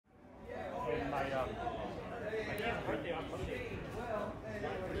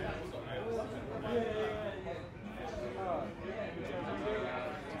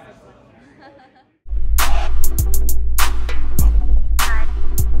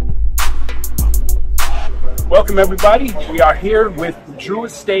Welcome everybody. We are here with Drew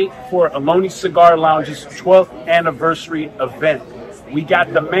Estate for Ohlone Cigar Lounge's 12th anniversary event. We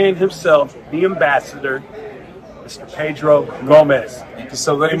got the man himself, the ambassador, Mr. Pedro Gomez. Thank you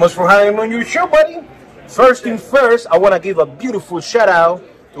so very much for having me on your show, buddy. First thing first, I want to give a beautiful shout out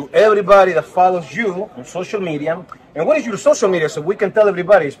to everybody that follows you on social media. And what is your social media so we can tell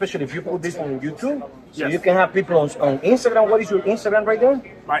everybody, especially if you put this on YouTube, so you can have people on Instagram. What is your Instagram right there?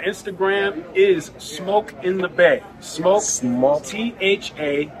 My Instagram is Smoke in the Bay. Smoke,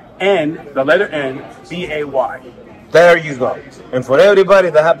 T-H-A-N, the letter N, B-A-Y. There you go. And for everybody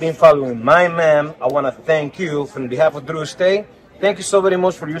that have been following my man, I want to thank you from behalf of Drew Estate. Thank you so very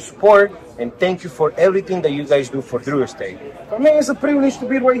much for your support, and thank you for everything that you guys do for Drew Estate. For me, it's a privilege to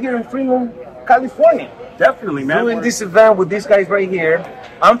be right here in Fremont, California. Definitely, man. Doing this event with these guys right here.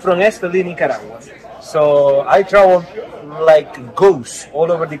 I'm from Estate, Nicaragua. So I travel like a ghost all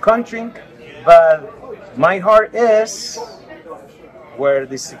over the country, but my heart is where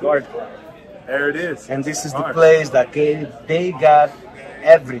the cigar. There it is. And this is the place that they got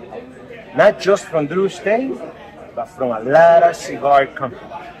everything. Not just from Drew Estate, but from a lot of cigar companies.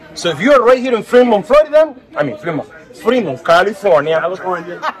 So if you're right here in Fremont, Florida, Fremont,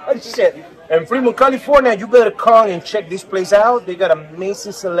 California. Shit. In Fremont, California, you better come and check this place out. They got an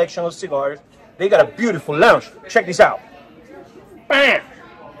amazing selection of cigars. They got a beautiful lounge. Check this out. Bam!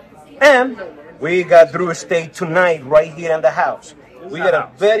 And we got Drew Estate tonight right here in the house. We got a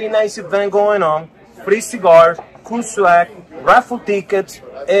very nice event going on. Free cigars, cool swag, raffle tickets,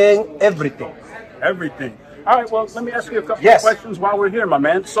 and everything. Everything. All right, well, let me ask you a couple of questions while we're here, my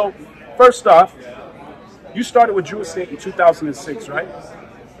man. So, first off, you started with Drew Estate in 2006, right?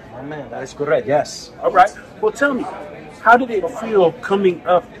 Oh, man, that is correct, yes. All right. Well, tell me, how did it feel coming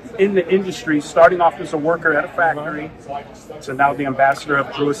up in the industry, starting off as a worker at a factory, to now the ambassador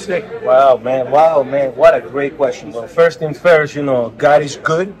of Drew Estate? Wow, man, what a great question. Well, first thing first, you know, God is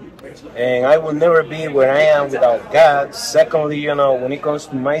good, and I will never be where I am without God. Secondly, you know, when it comes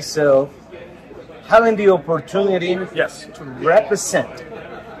to myself, having the opportunity to represent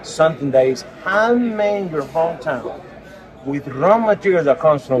something that is handmade in your hometown with raw material that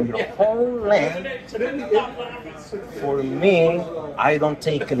comes from your whole land, for me, I don't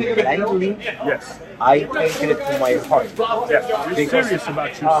take it lightly. Yes. I take it to my heart. Yes. You're serious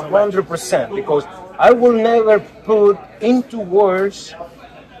about you. 100%, because I will never put into words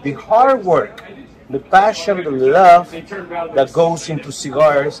the hard work, the passion, the love that goes into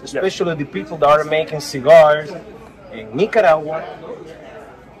cigars, especially the people that are making cigars in Nicaragua,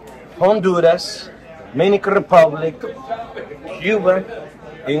 Honduras, Dominican Republic, Cuba,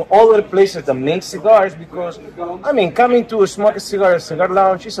 and other places that make cigars, because, I mean, coming to Smoke Cigar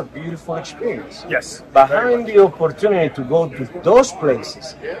Lounge is a beautiful experience. Yes. But having the opportunity to go to those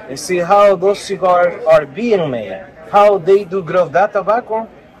places and see how those cigars are being made, how they do grow that tobacco,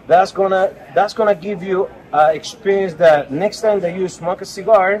 that's gonna give you an experience that next time that you smoke a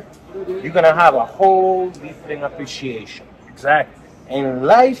cigar, you're gonna have a whole different appreciation. Exactly. In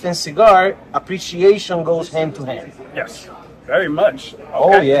life and cigar, appreciation goes hand to hand. Yes, very much. Okay.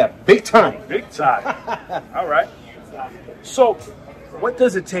 Oh yeah, big time. Big time. All right. So, what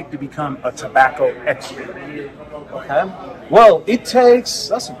does it take to become a tobacco expert? Okay. Well, it takes,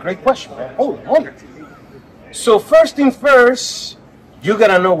 that's a great question, man. Oh, wonderful. So first thing first, you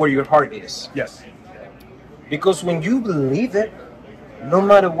gotta know where your heart is. Yes. Because when you believe it, no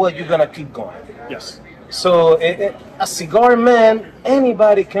matter what, you're gonna keep going. Yes. So a cigar man,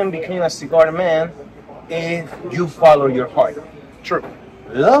 anybody can become a cigar man if you follow your heart. True.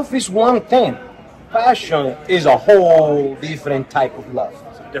 Love is one thing. Passion is a whole different type of love.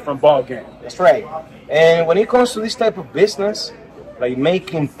 It's a different ball game. That's right. And when it comes to this type of business, like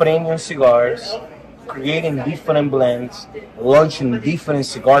making premium cigars, creating different blends, launching different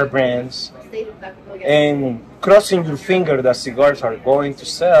cigar brands, and crossing your finger that cigars are going to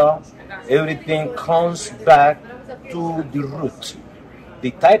sell, everything comes back to the root.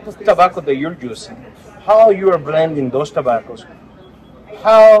 The type of tobacco that you're using, how you are blending those tobaccos,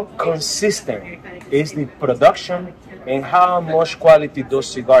 how consistent is the production, and how much quality those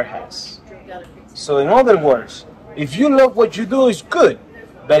cigar has. So in other words, if you love what you do, it's good.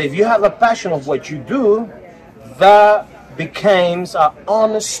 But if you have a passion of what you do, that becomes an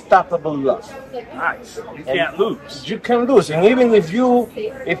unstoppable love. Nice. You can't lose. You can lose. And even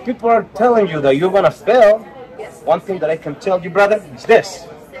if people are telling you that you're gonna fail, one thing that I can tell you, brother, is this: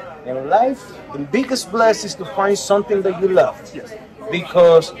 In life, the biggest blessing is to find something that you love. Yes.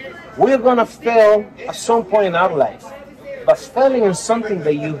 Because we're gonna fail at some point in our life. But failing in something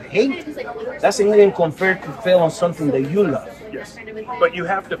that you hate doesn't even compare to fail on something that you love. Yes. But you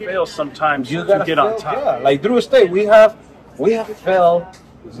have to fail sometimes You to gotta get fail, on top. yeah. Like Drew Estate, we have failed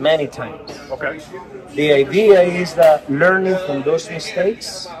many times. Okay. The idea is that learning from those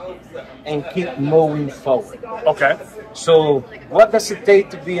mistakes and keep moving forward. Okay. So what does it take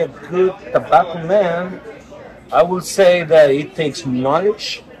to be a good tobacco man? I would say that it takes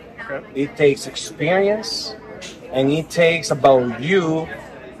knowledge, Okay. it takes experience, and it takes about you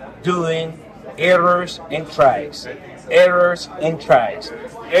doing errors and tries. Errors and tries.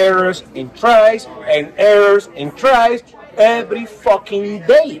 Errors and tries and errors and tries every fucking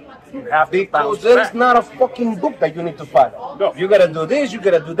day. You have to bounce Because there is back. not a fucking book that you need to follow. No. You gotta do this, you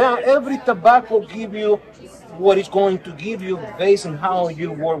gotta do that. Every tobacco give you what it's going to give you based on how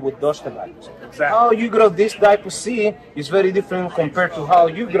you work with those tobaccos. Exactly. How you grow this type of seed is very different compared to how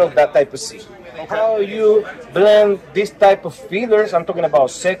you grow that type of seed. How you blend this type of feeders, I'm talking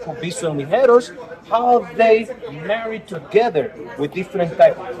about seco, biso, and ligeros, how they marry together with different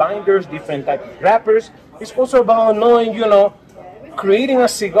type of binders, different type of wrappers. It's also about knowing, you know, creating a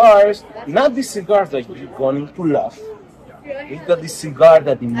cigars, not the cigars that you're going to love. It's the cigar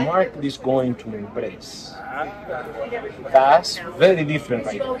that the market is going to embrace. That's very different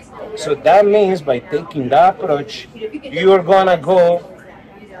right now. So that means by taking that approach, you're gonna go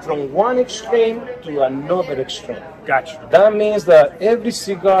from one extreme to another extreme. Gotcha. That means that every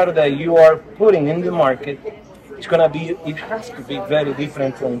cigar that you are putting in the market is gonna be, it has to be very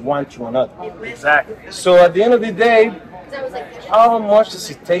different from one to another. Exactly. So at the end of the day, how much does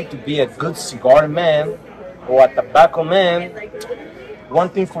it take to be a good cigar man or a tobacco man? One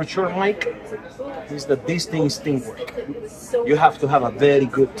thing for sure, Mike, is that these things teamwork. You have to have a very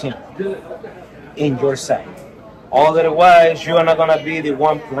good team in your side. Otherwise, you're not gonna be the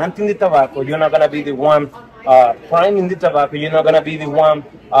one planting the tobacco. You're not gonna be the one priming the tobacco. You're not gonna be the one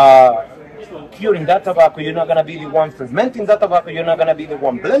curing that tobacco. You're not gonna be the one fermenting that tobacco. You're not gonna be the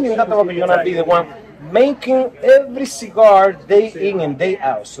one blending that tobacco. You're gonna be the one making every cigar day in and day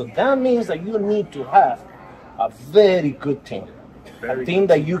out. So that means that you need to have a very good team. A team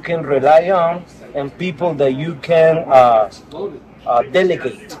that you can rely on and people that you can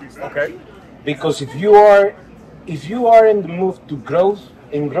delegate. Okay. Because if you are in the move to growth,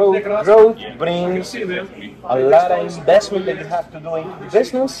 and growth brings a lot of investment that you have to do into the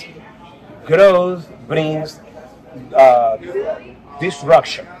business. Growth brings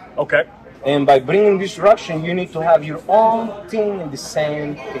disruption. Okay. And by bringing disruption, you need to have your own team in the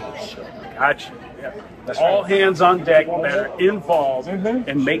same page. Gotcha. Yeah. That's All right. hands on deck that are involved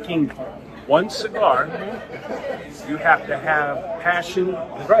in making one cigar. You have to have passion,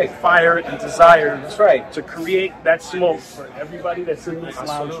 Right. fire, and desire. That's right. To create that smoke for everybody that's in this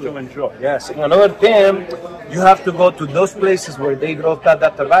lounge to enjoy. Yes, and another thing, you have to go to those places where they grow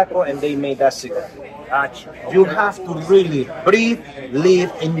that tobacco and they make that cigar. Gotcha. You have to really breathe,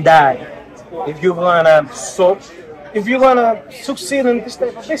 live, and die if you're gonna succeed in this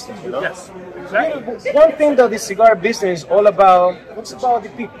type of business. You know? Yes. Exactly. One thing that the cigar business is all about, it's about the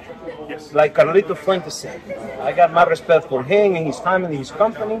people. Yes. Like Carlito Fuentes said, I got my respect for him and his family, his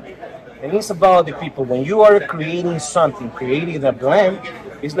company, and it's about the people. When you are creating something, creating a blend,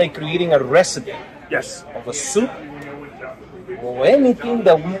 it's like creating a recipe Yes. of a soup or anything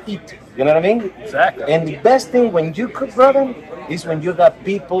that we eat. You know what I mean? Exactly. And the best thing when you cook, brother, is when you got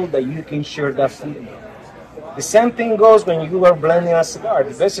people that you can share that food with. The same thing goes when you are blending a cigar.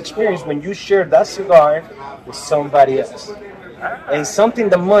 The best experience when you share that cigar with somebody else. And something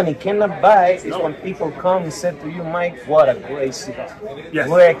that money cannot buy is when people come and say to you, Mike, what a great cigar. Yes.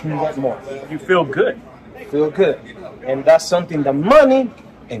 Where I can get more. You feel good. Feel good. And that's something that money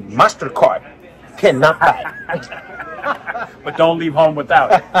and MasterCard cannot buy. But don't leave home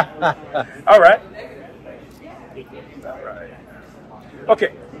without it. All right. All right.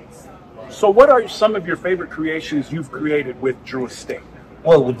 Okay. So what are some of your favorite creations you've created with Drew Estate?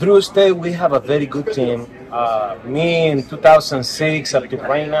 Well, with Drew Estate, we have a very good team. Me in 2006 up to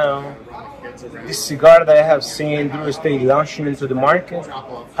right now, this cigar that I have seen Drew Estate launching into the market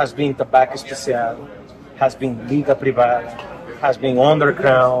has been Tabaco Especial, has been Liga Privada, has been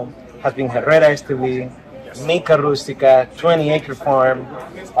Underground, has been Herrera Esteli, Mica Rustica, 20 Acre Farm,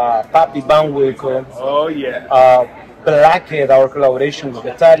 Papi Banwico, Oh, yeah. Blackhead, our collaboration with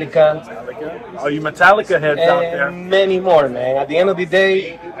Metallica, All you Metallica heads out there. and many more, man. At the end of the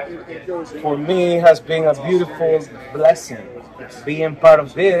day, for me, it has been a beautiful blessing being part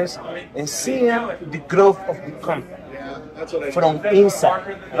of this and seeing the growth of the company. from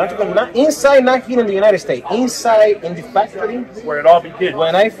inside. Not inside, not here in the United States. Inside in the factory. Where it all began.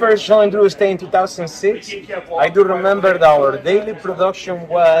 When I first joined Drew Estate in 2006, I do remember that our daily production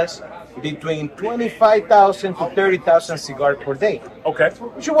was between 25,000 to 30,000 cigars per day. Okay.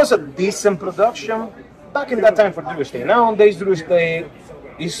 Which was a decent production back in that time for Drew Estate. Nowadays, Drew Estate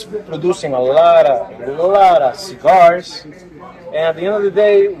is producing a lot of cigars. And at the end of the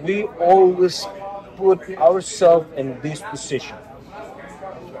day, we always put ourselves in this position.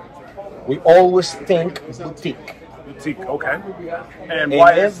 We always think boutique. Boutique, okay. And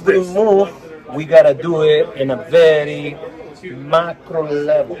why is every this? move, we gotta do it in a very macro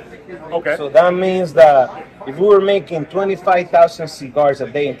level. Okay. So that means that if we were making 25,000 cigars a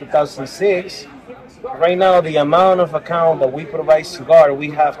day in 2006, right now the amount of account that we provide cigar,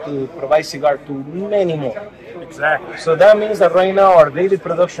 we have to provide cigar to many more. Exactly. So that means that right now our daily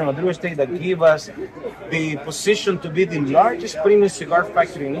production of Drew Estate that give us the position to be the largest premium cigar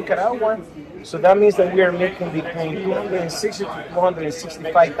factory in Nicaragua. So that means that we are making between 260 to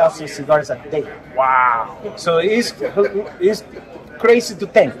 265,000 cigars a day. Wow. So it's crazy to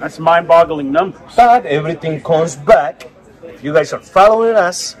think. That's mind-boggling numbers. But everything comes back. If you guys are following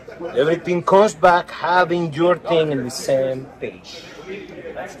us, everything comes back having your thing in the same page.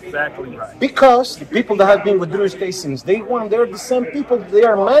 That's exactly right. Because the people that have been with Drew Estate since day one, they're the same people they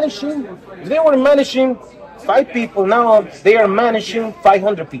are managing. They were managing 5 people, now they are managing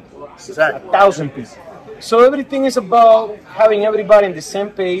 500 people, Exactly. 1,000 people. So everything is about having everybody on the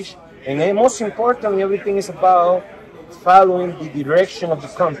same page, and then most importantly, everything is about following the direction of the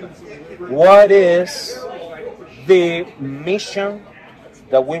company. What is the mission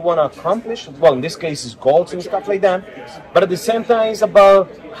that we want to accomplish? Well, in this case, it's goals and stuff like that. But at the same time, it's about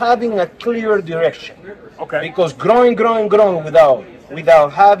having a clear direction. Okay. Because growing without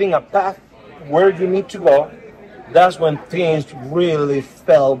having a path where you need to go, that's when things really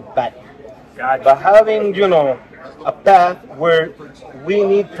fell back. Gotcha. But having, a path where we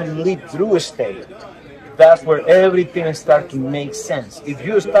need to lead through a state, that's where everything starts to make sense. If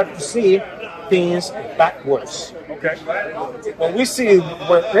you start to see things backwards. Okay. When we see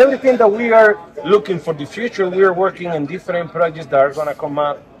everything that we are looking for the future, we are working in different projects that are going to come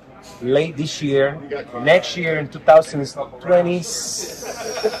out late this year, next year in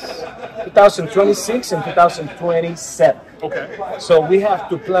 2026 and 2027. Okay. So we have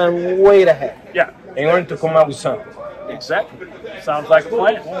to plan way ahead. Yeah. In order to come out with something. Exactly. Sounds like a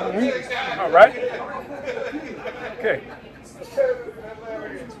plan. All right. Okay.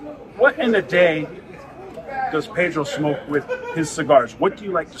 What in a day does Pedro smoke with his cigars? What do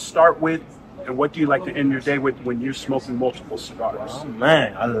you like to start with, and what do you like to end your day with when you're smoking multiple cigars? Oh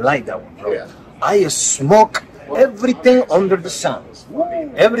man, I like that one, bro. I smoke everything under the sun.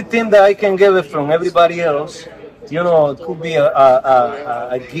 Everything that I can get it from everybody else. It could be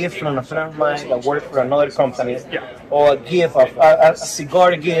a gift from a friend of mine that works for another company, or a gift of a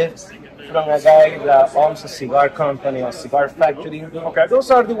cigar gift from a guy that owns a cigar company or a cigar factory. Okay.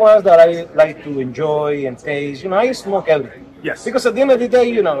 Those are the ones that I like to enjoy and taste. I smoke everything. Yes. Because at the end of the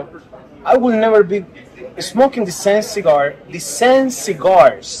day, I will never be smoking the same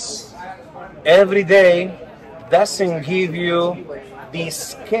cigars every day doesn't give you the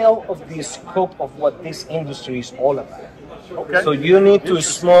scale of the scope of what this industry is all about. Okay. So you need to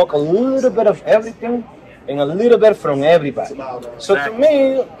smoke a little bit of everything and a little bit from everybody. So to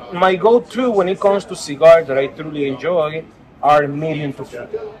me, my go-to when it comes to cigars that I truly enjoy are medium to full.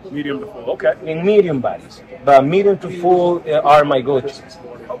 Medium to full, okay. In medium bodies. But medium to full are my go-to.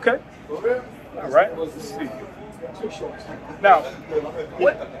 Okay. All right, let's see. Now,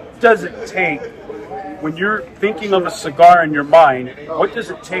 what does it take when you're thinking of a cigar in your mind? What does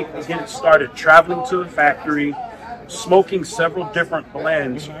it take to get it started? Traveling to the factory, smoking several different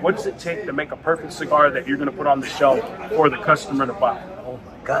blends. What does it take to make a perfect cigar that you're going to put on the shelf for the customer to buy? Oh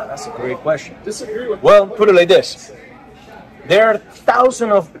my God, that's a great question. Well, put it like this. There are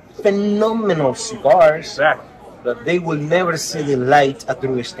thousands of phenomenal cigars Exactly. that they will never see the light at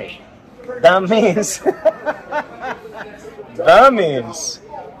Drew Estate. That means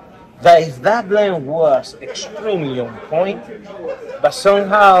that if that blend was extremely on point, but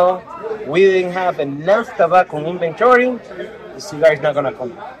somehow we didn't have enough tobacco in inventory, the cigar is not going to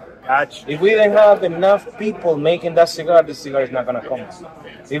come. Gotcha. If we didn't have enough people making that cigar, the cigar is not going to come.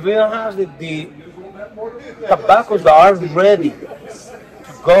 If we don't have the tobaccos that are ready to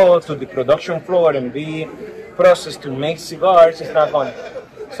go to the production floor and be processed to make cigars, it's not going to.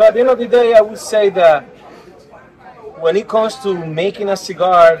 So at the end of the day, I would say that when it comes to making a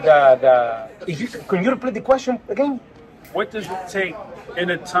cigar, can you repeat the question again? what does it take in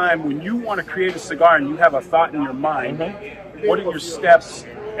a time when you want to create a cigar and you have a thought in your mind? What are your steps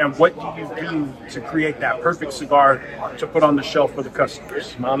and what do you do to create that perfect cigar to put on the shelf for the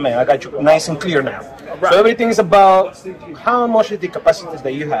customers? My man, I got you nice and clear now. Right. So everything is about how much is the capacities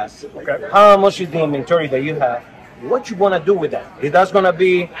that you have, Okay. how much is the inventory that you have, what you want to do with that. If that's going to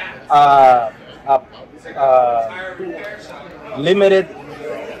be limited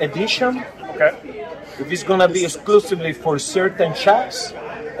edition, Okay. if it's going to be exclusively for certain shops,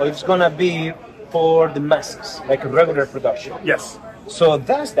 or it's going to be for the masses, like a regular production. Yes. So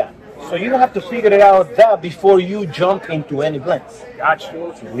that's that. So you have to figure it out that before you jump into any blend. Gotcha.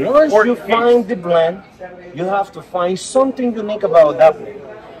 Once you find the blend, you have to find something unique about that blend.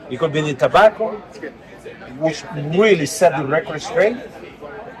 It could be the tobacco, which really set the record straight.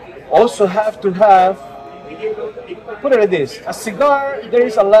 Also have to have, put it like this, a cigar, there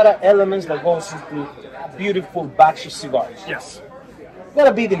is a lot of elements that goes into a beautiful batch of cigars. Yes.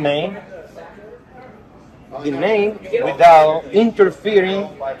 Gotta be the name without interfering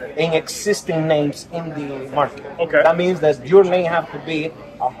in existing names in the market. Okay. That means that your name have to be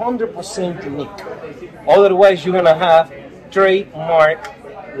 100% unique. Otherwise, you're gonna have trademark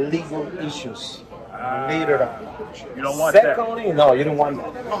legal issues later on. You don't want Secondly, no, you don't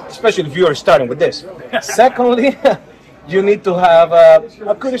want that, especially if you are starting with this. Secondly, you need to have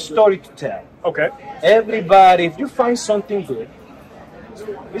a good story to tell. that. Okay. Everybody, if you find something good,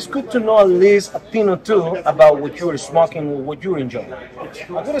 it's good to know at least a thing or two about what you're smoking, what you're enjoying.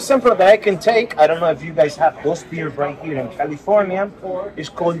 A good example that I can take, I don't know if you guys have those beers right here in California, it's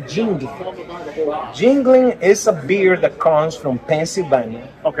called Jingling. Jingling is a beer that comes from Pennsylvania.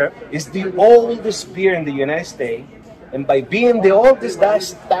 Okay. It's the oldest beer in the United States, and by being the oldest, that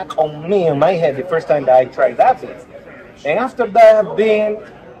stuck on me, in my head, the first time that I tried that beer. And after that, I've been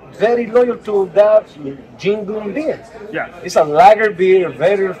very loyal to that Jingling beer. Yeah. It's a lager beer,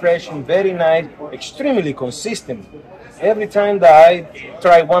 very refreshing, very nice, extremely consistent. Every time that I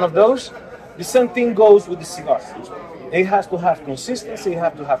try one of those, the same thing goes with the cigar. It has to have consistency, it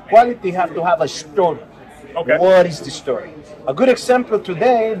has to have quality, it has to have a story. Okay. What is the story? A good example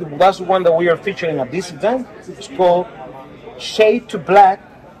today, that's one that we are featuring at this event. It's called Shade to Black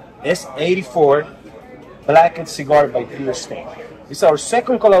S84 Blackened Cigar by Pure State. It's our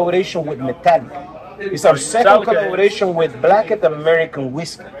second collaboration with Metallica. It's our second collaboration with Blackened American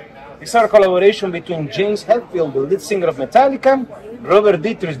Whiskey. It's our collaboration between James Hetfield, the lead singer of Metallica, Robert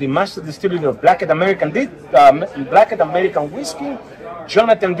Dietrich, the master distiller of Blackened American Whiskey,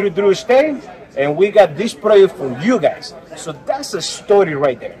 Jonathan Drew Stein, and we got this project for you guys. So that's a story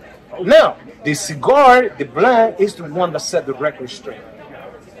right there. Now, the cigar, the blend, is the one that set the record straight.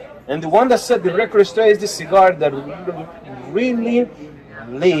 And the one that set the record straight is the cigar that really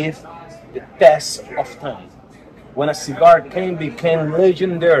lived the test of time. When a cigar became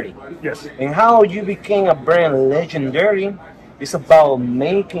legendary. Yes. And how you became a brand legendary is about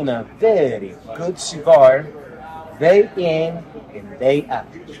making a very good cigar day in and day out.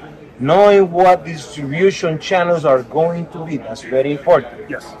 Knowing what distribution channels are going to be, that's very important.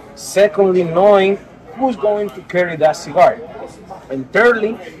 Yes. Secondly, knowing who's going to carry that cigar. And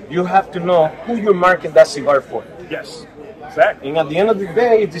thirdly, you have to know who you market that cigar for. Yes. Exactly. And at the end of the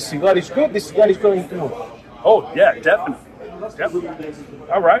day, if the cigar is good, the cigar is going to move. Oh, yeah, definitely. Definitely.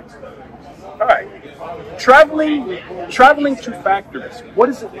 All right. All right. Traveling to factories. What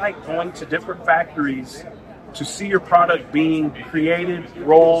is it like going to different factories to see your product being created,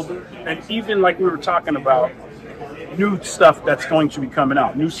 rolled, and even like we were talking about, new stuff that's going to be coming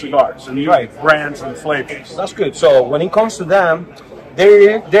out, new cigars and new brands and flavors. That's good. So when it comes to them,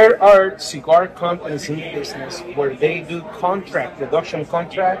 there are cigar companies in the business where they do production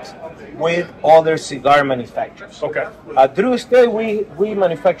contracts with other cigar manufacturers. Okay. At Drew Estate, we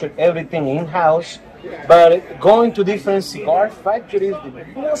manufacture everything in-house, but going to different cigar factories, the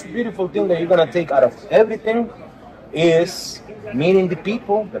most beautiful thing that you're going to take out of everything is meeting the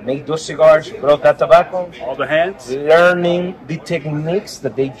people that make those cigars, grow that tobacco, all the hands, learning the techniques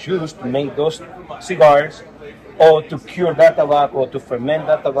that they use to make those cigars, or to cure that tobacco, to ferment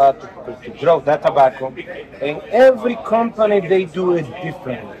that tobacco, to grow that tobacco. And every company, they do it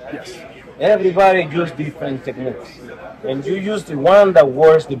differently. Yes. Everybody uses different techniques. And you use the one that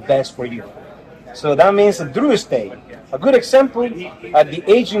works the best for you. So that means a Drew Estate. A good example, at the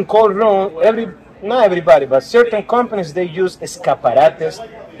aging cold room, not everybody, but certain companies, they use escaparates,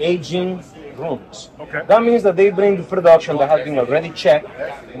 aging rooms. Okay. That means that they bring the production that has been already checked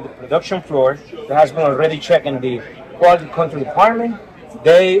in the production floor, that has been already checked in the quality control department.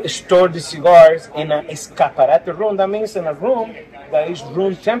 They store the cigars in an escaparate room. That means in a room that is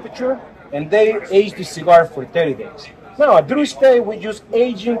room temperature, and they age the cigar for 30 days. Now, at Drew Estate, we use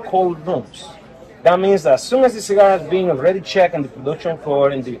aging cold rooms. That means that as soon as the cigar has been already checked in the production floor,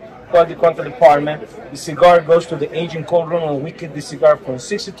 in the quality control department, the cigar goes to the aging cold room and we keep the cigar from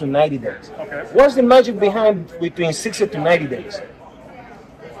 60 to 90 days. Okay. What's the magic behind between 60 to 90 days?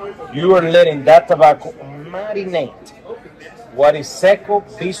 You are letting that tobacco marinate. What is seco,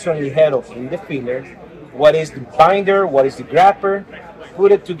 piso, and ligero in the filler, what is the binder, what is the grapper,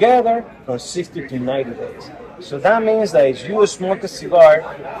 put it together from 60 to 90 days. So that means that if you smoke a cigar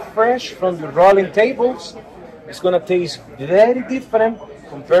fresh from the rolling tables, it's going to taste very different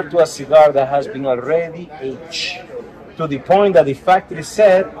compared to a cigar that has been already aged. To the point that the factory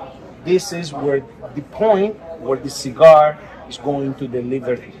said, this is where the point where the cigar is going to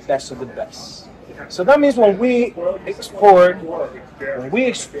deliver the best of the best. So that means when we export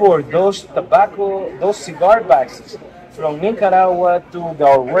those those cigar boxes from Nicaragua to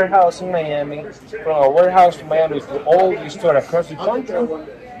our warehouse in Miami, from our warehouse in Miami to all the stores across the country,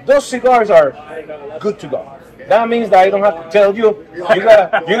 those cigars are good to go. That means that I don't have to tell you, you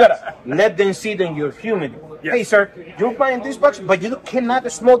gotta let them see that you're human. Yes. Hey sir, you're buying this box, but you cannot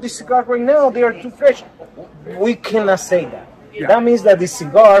smoke this cigar right now, they are too fresh. We cannot say that. Yeah. That means that the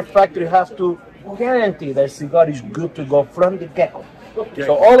cigar factory has to guarantee that cigar is good to go from the get-go. Okay.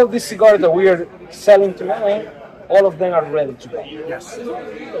 So all of these cigars that we are selling tonight, all of them are ready to go. Yes.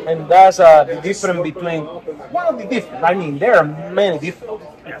 And that's the difference between, one of the difference, I mean, there are many differences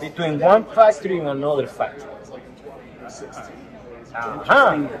between one factory and another factory.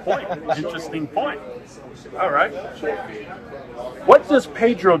 Interesting point. All right. What does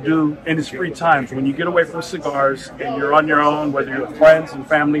Pedro do in his free times when you get away from cigars and you're on your own, whether you're with friends and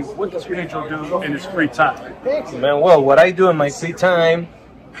family? What does Pedro do in his free time? Thank you, man. Well, what I do in my free time,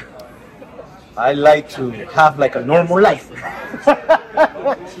 I like to have like a normal life.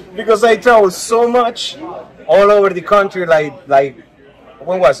 Because I travel so much all over the country. Like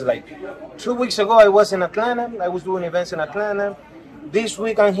when was it? Like 2 weeks ago, I was in Atlanta. I was doing events in Atlanta. This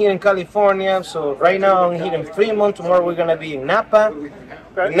week I'm here in California, so right now I'm here in Fremont. Tomorrow we're gonna be in Napa.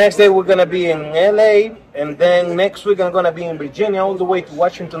 Okay. Next day we're gonna be in LA, and then next week I'm gonna be in Virginia, all the way to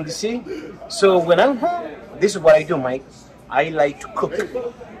Washington DC. So when I'm home, this is what I do, Mike. I like to cook.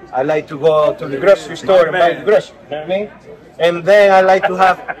 I like to go to the grocery store and buy the groceries. You know what I mean? And then I like to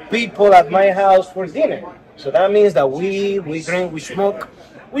have people at my house for dinner. So that means that we drink, we smoke,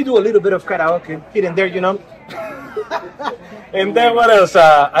 we do a little bit of karaoke here and there, you know. And then what else?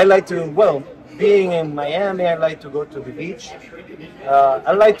 I like to, well, being in Miami, I like to go to the beach.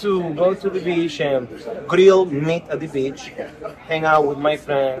 I like to go to the beach and grill meat at the beach, hang out with my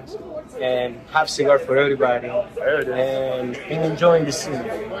friends, and have cigar for everybody, and enjoying the scene.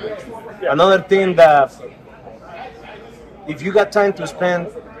 Another thing that, if you got time to spend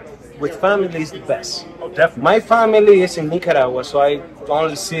with family, is the best. Oh, definitely. My family is in Nicaragua, so I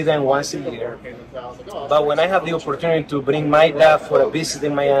only see them once a year. But when I have the opportunity to bring my dad for a visit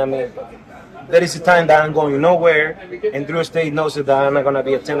in Miami, there is a time that I'm going nowhere, and Drew Estate knows that I'm not going to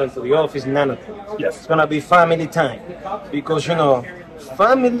be attending to the office, none of it. Yes. It's going to be family time. Because, you know,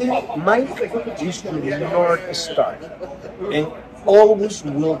 family, Mike, is the North Star. And always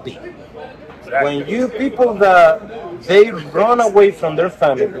will be. When you people that they run away from their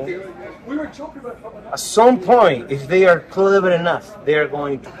family, at some point, if they are clever enough, they are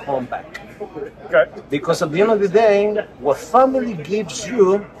going to come back. Okay. Because at the end of the day, what family gives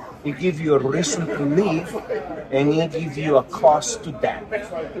you, it gives you a reason to live, and it gives you a cost to that.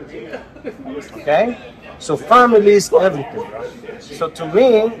 Okay? So family is everything. So to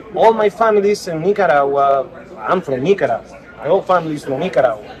me, all my family is in Nicaragua. I'm from Nicaragua. My whole family is from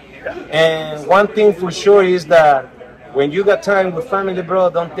Nicaragua. And one thing for sure is that when you got time with family, bro,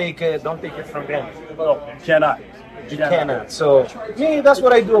 don't take it for granted. No, you cannot. You cannot. So me, that's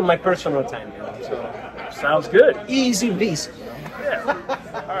what I do in my personal time. You know? So sounds good. Easy breezy. Yeah.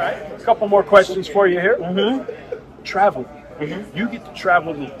 All right. A couple more questions for you here. Travel. You get to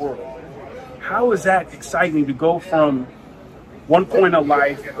travel the world. How is that exciting to go from one point of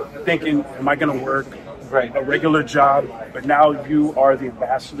life thinking, am I going to work? Right. A regular job, but now you are the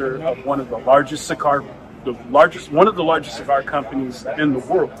ambassador of one of the largest cigar companies in the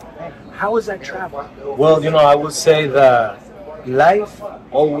world. How is that travel? Well, you know, I would say that life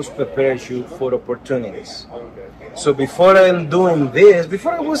always prepares you for opportunities. So before I'm doing this,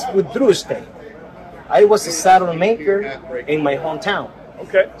 before I was with Drew Estate, I was a saddle maker in my hometown.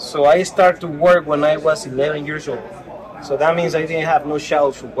 Okay. So I started to work when I was 11 years old. So that means I didn't have no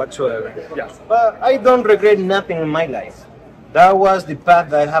childhood whatsoever. Yeah. But I don't regret nothing in my life. That was the path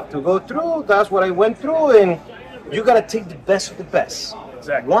that I have to go through. That's what I went through, and you gotta take the best of the best.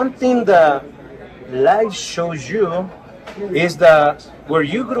 Exactly. One thing that life shows you is that where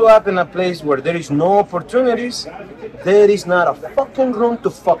you grew up in a place where there is no opportunities, there is not a fucking room to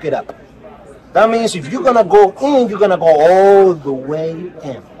fuck it up. That means if you're gonna go in, you're gonna go all the way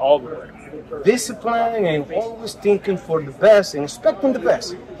in. All the way. Discipline and always thinking for the best and expecting the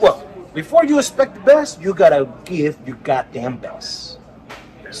best. Well, before you expect the best, you gotta give your goddamn best.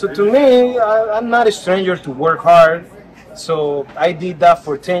 So to me, I'm not a stranger to work hard. So I did that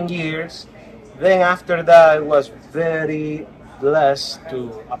for 10 years. Then after that, I was very blessed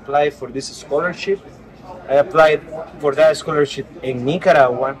to apply for this scholarship. I applied for that scholarship in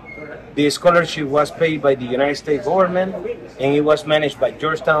Nicaragua. The scholarship was paid by the United States government, and it was managed by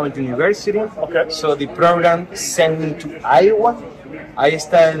Georgetown University. Okay. So the program sent me to Iowa. I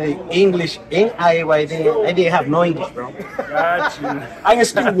studied English in Iowa. I didn't have no English, bro. Gotcha. I'm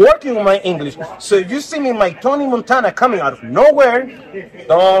still working on my English. So if you see me, my Tony Montana coming out of nowhere,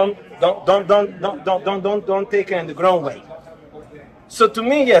 don't take it in the wrong way. So to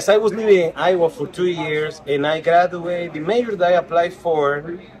me, yes, I was living in Iowa for 2 years, and I graduated. The major that I applied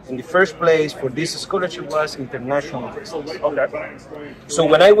for in the first place for this scholarship was international business. Okay. So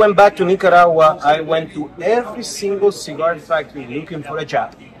when I went back to Nicaragua, I went to every single cigar factory looking for a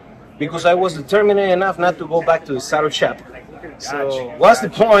job because I was determined enough not to go back to the saddle shop. So what's the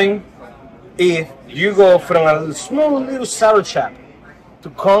point if you go from a small little saddle shop to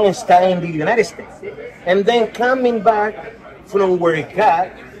come and stay in the United States and then coming back from where it got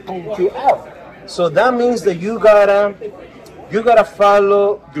you out? So that means that you gotta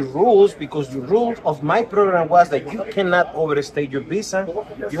follow the rules, because the rules of my program was that you cannot overstay your visa.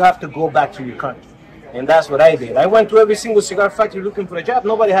 You have to go back to your country. And that's what I did. I went to every single cigar factory looking for a job.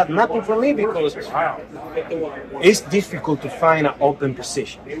 Nobody had nothing for me because it's difficult to find an open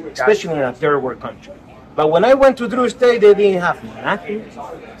position, especially in a third world country. But when I went to Drew Estate, they didn't have nothing.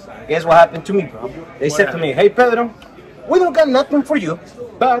 Guess what happened to me, bro? They said to me, "Hey, Pedro, we don't got nothing for you,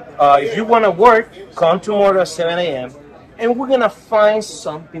 but if you want to work, come tomorrow at 7 a.m. and we're going to find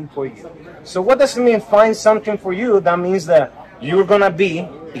something for you." So what does it mean, find something for you? That means that you're going to be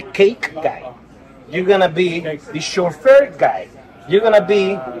the cake guy. You're going to be the chauffeur guy. You're going to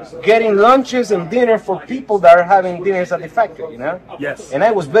be getting lunches and dinner for people that are having dinners at the factory, you know? Yes. And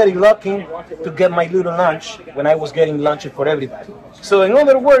I was very lucky to get my little lunch when I was getting lunches for everybody. So in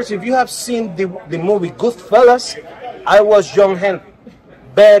other words, if you have seen the movie Goodfellas, I was John Henry.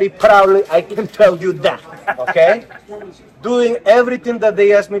 Very proudly, I can tell you that, okay? Doing everything that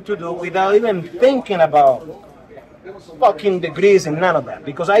they asked me to do without even thinking about fucking degrees and none of that.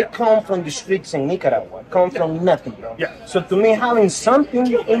 Because I come from the streets in Nicaragua. I come from nothing, bro. Yeah. So to me, having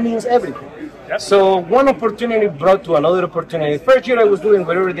something, it means everything. Yep. So one opportunity brought to another opportunity. First year, I was doing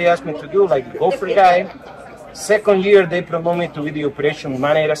whatever they asked me to do, like the gopher guy. Second year, they promoted me to be the operation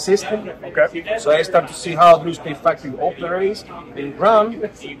manager assistant. Okay. So I started to see how Drew Estate Factory operates and run.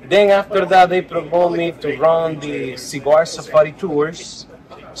 Then after that, they promoted me to run the cigar safari tours.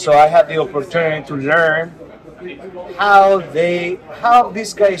 So I had the opportunity to learn how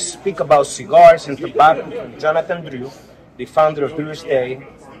these guys speak about cigars and tobacco. Jonathan Drew, the founder of Drew Estate,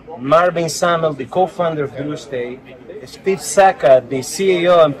 Marvin Samuel, the co-founder of Drew Estate, Steve Saka, the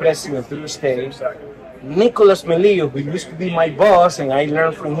CEO and president of Drew Estate, Nicolas Melillo, who used to be my boss, and I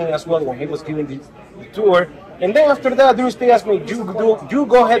learned from him as well when he was giving the tour. And then after that, Drew Estate asked me, you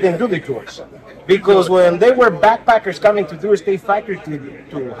go ahead and do the tours. Because when they were backpackers coming to Drew Estate Factory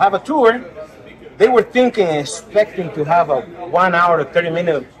to have a tour, they were thinking and expecting to have a 1 hour or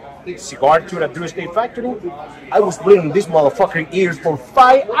 30-minute cigar tour at Drew Estate Factory. I was bleeding this motherfucking ears for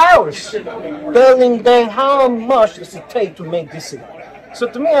 5 hours, telling them how much does it take to make this cigar. So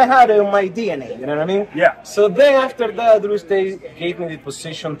to me, I had it in my DNA, you know what I mean? Yeah. So then after that, Drew Estate gave me the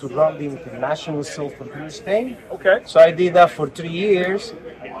position to run the international sales for Drew Estate. Okay. So I did that for 3 years.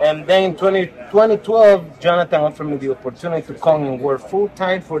 And then in 2012, Jonathan offered me the opportunity to come and work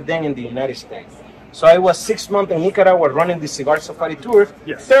full-time for them in the United States. So I was 6 months in Nicaragua running the Cigar Safari Tour.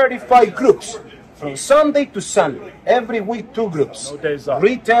 Yes. 35 groups. From Sunday to Sunday, every week 2 groups. No days off.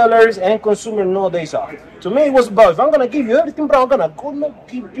 Retailers and consumers, no days off. To me, it was about, if I'm gonna give you everything, bro, I'm gonna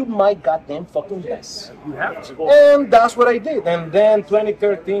give you my goddamn fucking best. You have to. And that's what I did. And then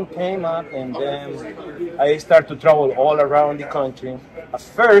 2013 came up, and then I started to travel all around the country. At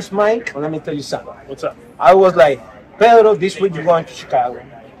first, Mike, let me tell you something. What's up? I was like, Pedro, this week you're going to Chicago.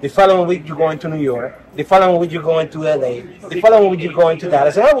 The following week you're going to New York. The following week you're going to LA. The following week you're going to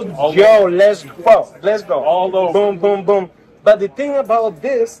Dallas. And I was, yo, let's go. Let's go. All over. Boom, boom, boom. But the thing about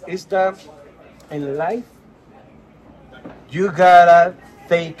this is that in life, you gotta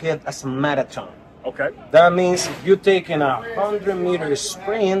take it as a marathon. Okay. That means if you're taking a 100-meter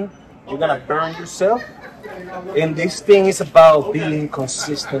sprint, you're gonna burn yourself. And this thing is about being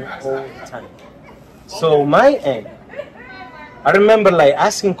consistent all the time. So my aim, I remember like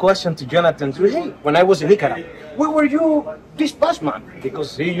asking questions to Jonathan, hey, when I was in Nicaragua, where were you this past month?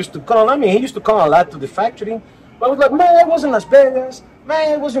 Because he used to come, he used to come a lot to the factory. But I was like, man, I was in Las Vegas,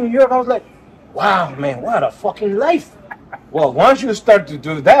 man, I was in New York. I was like, wow, man, what a fucking life. Well, once you start to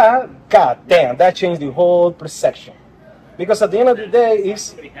do that, god damn, that changed the whole perception. Because at the end of the day,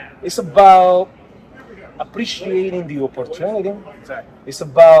 it's about appreciating the opportunity. It's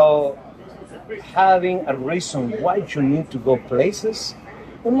about having a reason why you need to go places.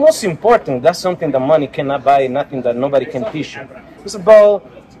 And most important, that's something that money cannot buy, nothing that nobody can teach you. It's about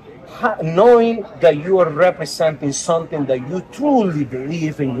knowing that you are representing something that you truly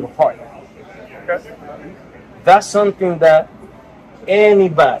believe in your heart. That's something that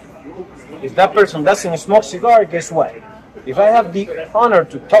anybody, if that person doesn't smoke cigar, guess what? If I have the honor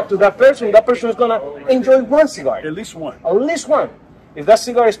to talk to that person is gonna enjoy one cigar. At least one. At least one. If that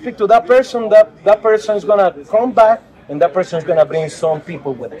cigar speaks to that person, that person is gonna come back, and that person is gonna bring some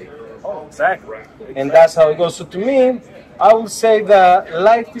people with it. Oh, exactly. And that's how it goes. So to me, I would say that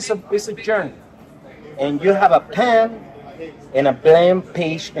life is a journey, and you have a pen and a blank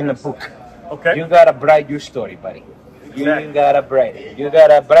page in a book. Okay. You gotta write your story, buddy. Exactly. You gotta write it. You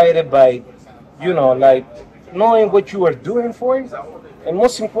gotta write it by, like knowing what you are doing for it, and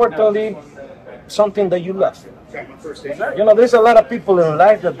most importantly, something that you love. There's a lot of people in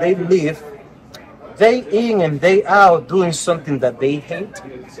life that they live day in and day out doing something that they hate.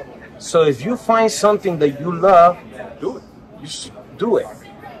 So if you find something that you love, do it. Just do it.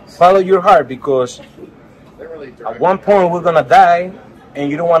 Follow your heart, because at one point we're gonna die, and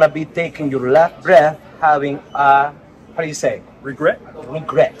you don't want to be taking your last breath having a, how do you say? Regret.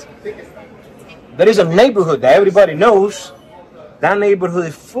 There is a neighborhood that everybody knows. That neighborhood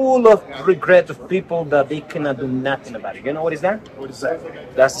is full of regret of people that they cannot do nothing about it. You know what is that? What is that?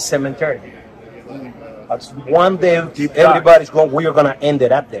 That's the cemetery. One day everybody's going, we are going to end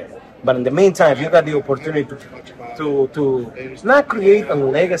it up there. But in the meantime, you got the opportunity to not create a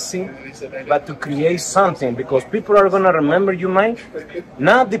legacy, but to create something, because people are going to remember you, Mike.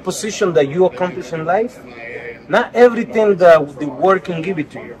 Not the position that you accomplish in life, not everything that the world can give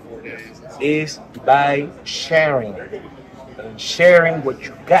it to you, is by sharing. And sharing what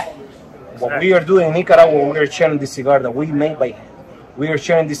you got. What we are doing in Nicaragua, we are sharing the cigar that we make by hand. We are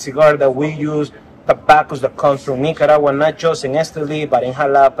sharing the cigar that we use, tobaccos that comes from Nicaragua, not just in Estate, but in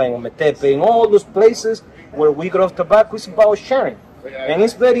Jalapa, in Ometepe, in all those places where we grow tobacco. It's about sharing. And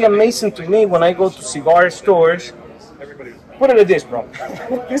it's very amazing to me when I go to cigar stores. Put it like this, bro.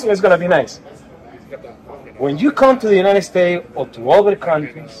 This one's going to be nice. When you come to the United States or to other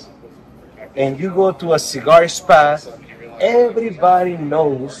countries, and you go to a cigar spot, everybody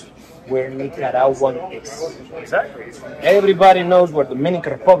knows where Nicaragua is. Exactly. Everybody knows where the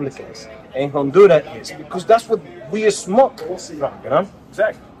Dominican Republic is and Honduras is, because that's what we smoke from,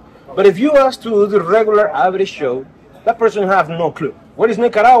 Exactly. But if you ask to do the regular average show, that person have no clue. What is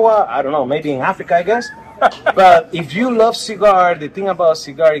Nicaragua? I don't know, maybe in Africa, I guess. But if you love cigar, the thing about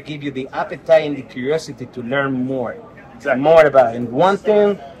cigar, it gives you the appetite and the curiosity to learn more. Exactly. More about it. And one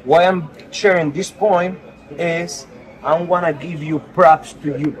thing why I'm sharing this point is I want to give you props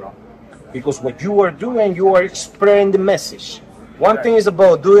to you, bro. Because what you are doing, you are spreading the message. One thing is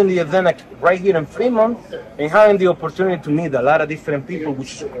about doing the event right here in Fremont and having the opportunity to meet a lot of different people,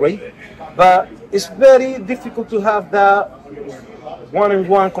 which is great. But it's very difficult to have that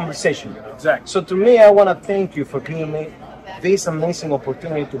one-on-one conversation. Exactly. So to me, I want to thank you for giving me this amazing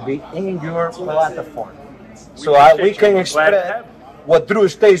opportunity to be in your platform. So we can express what Drew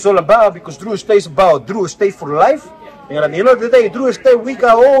Estate is all about, because Drew Estate is about Drew Estate for life. And at the end of the day, Drew Estate, we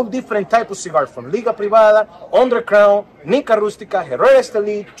got all different types of cigars, from Liga Privada, Underground, Nica Rustica, Herrera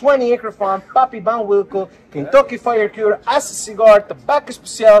Estelí, 20 Acre Farm, Papi Van Wilco, Kentucky Fire Cure, Acid Cigar, Tobacco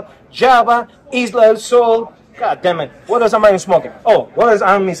Especial, Java, Isla del Sol. God damn it, what else am I smoking? Oh, what else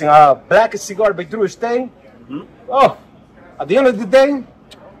I'm missing? Black Cigar by Drew Estate. Oh, at the end of the day,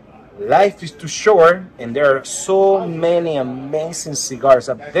 life is too short, and there are so many amazing cigars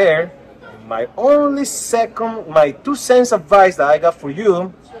up there. My 2 cents advice that I got for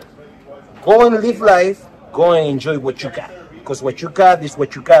you: go and live life, go and enjoy what you got. Because what you got is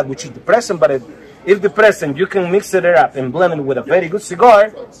what you got, which is the present. But if the present, you can mix it up and blend it with a very good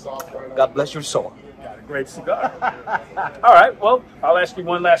cigar, God bless your soul. Got a great cigar. All right, well, I'll ask you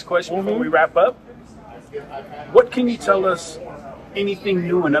one last question before we wrap up. What can you tell us, anything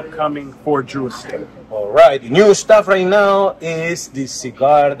new and upcoming for Drew Estate? All right, the new stuff right now is the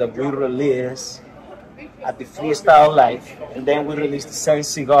cigar that we released at the Freestyle Live, and then we released the same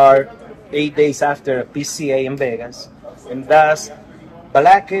cigar 8 days after PCA in Vegas. And that's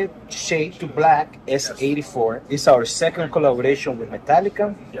Black Shade to Black S84. It's our second collaboration with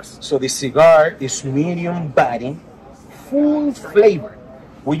Metallica. Yes. So the cigar is medium body, full flavor.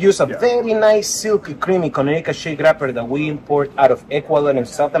 We use a very nice silky creamy Connecticut shade wrapper that we import out of Ecuador and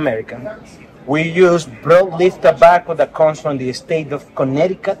South America. We use broadleaf tobacco that comes from the state of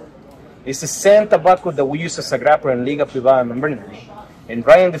Connecticut. It's the same tobacco that we use as a wrapper in Liga Privada number 9. And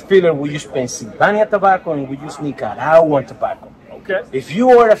right in the filler, we use Pennsylvania tobacco and we use Nicaraguan tobacco. Okay. If you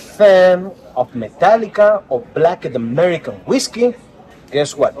are a fan of Metallica or Black American whiskey,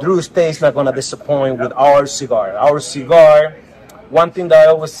 guess what? Drew Estate is not going to disappoint with our cigar. Our cigar, one thing that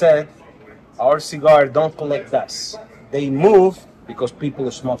I always said, our cigar don't collect dust. They move because people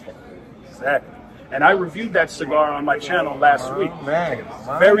smoke them. Exactly. And I reviewed that cigar on my channel last week. Man.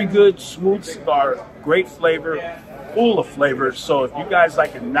 Very good, smooth cigar, great flavor, full of flavor. So if you guys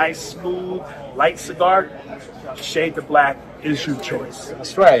like a nice, smooth, light cigar, Shade to Black is your choice.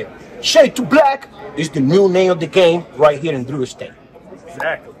 That's right. Shade to Black is the new name of the game right here in Drew Estate.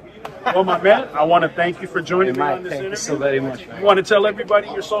 Exactly. Well, my man, I want to thank you for joining me on this interview. Thank you so very much, man. You want to tell everybody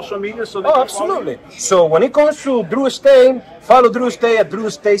your social media so they Oh, can absolutely. So when it comes to Drew Estate, follow Drew Estate at Drew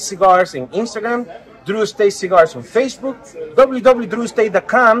Estate Cigars on Instagram, Drew Estate Cigars on Facebook,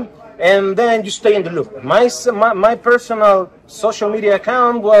 www.drewestate.com, and then you stay in the loop. My personal social media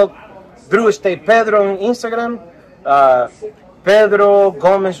account, well, Drew Estate Pedro on Instagram, Pedro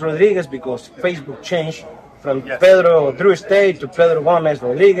Gomez Rodriguez, because Facebook changed from Pedro Drew Estate to Pedro Gomez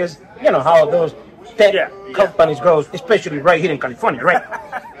Rodriguez. You know how those tech companies go, especially right here in California, right?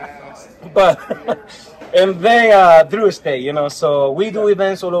 But and then Drew Estate, you know. So we do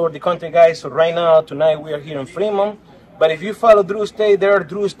events all over the country, guys. So right now, tonight we are here in Fremont. But if you follow Drew Estate, there are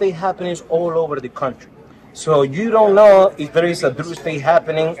Drew Estate happenings all over the country. So you don't know if there is a Drew Estate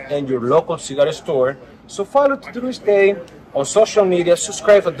happening in your local cigar store. So follow Drew Estate on social media,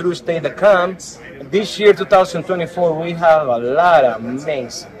 subscribe at drewestate.com. This year, 2024, we have a lot of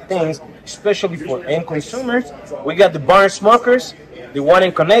amazing things, especially for end consumers. We got the barn smokers, the one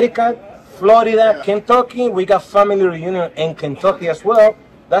in Connecticut, Florida, Kentucky. We got family reunion in Kentucky as well.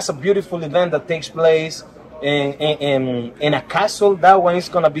 That's a beautiful event that takes place in a castle. That one is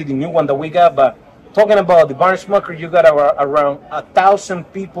going to be the new one that we got. But talking about the barn smoker, you got around 1,000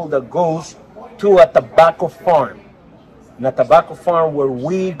 people that goes to a tobacco farm. In a tobacco farm where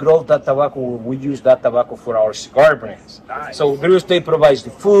we grow that tobacco, where we use that tobacco for our cigar brands. Nice. So Drew Estate provides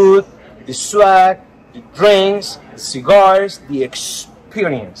the food, the swag, the drinks, the cigars, the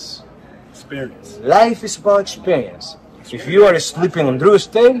experience. Life is about experience. If you are sleeping on Drew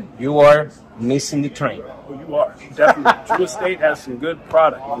Estate, you are missing the train. Well, you are. Definitely. Drew Estate has some good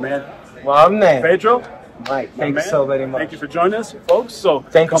product, my man. Well, man. Pedro, Mike, thank you so very much. Thank you for joining us, folks. So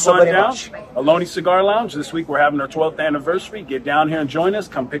thank you so very much. Ohlone Cigar Lounge. This week we're having our 12th anniversary. Get down here and join us.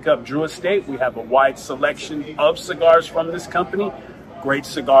 Come pick up Drew Estate. We have a wide selection of cigars from this company. Great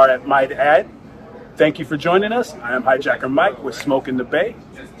cigar, I might add. Thank you for joining us. I am Hijacker Mike with Smoke in the Bay.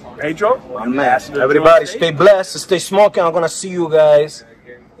 Pedro, everybody stay blessed, stay smoking. I'm going to see you guys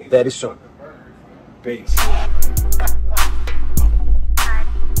very soon. Peace.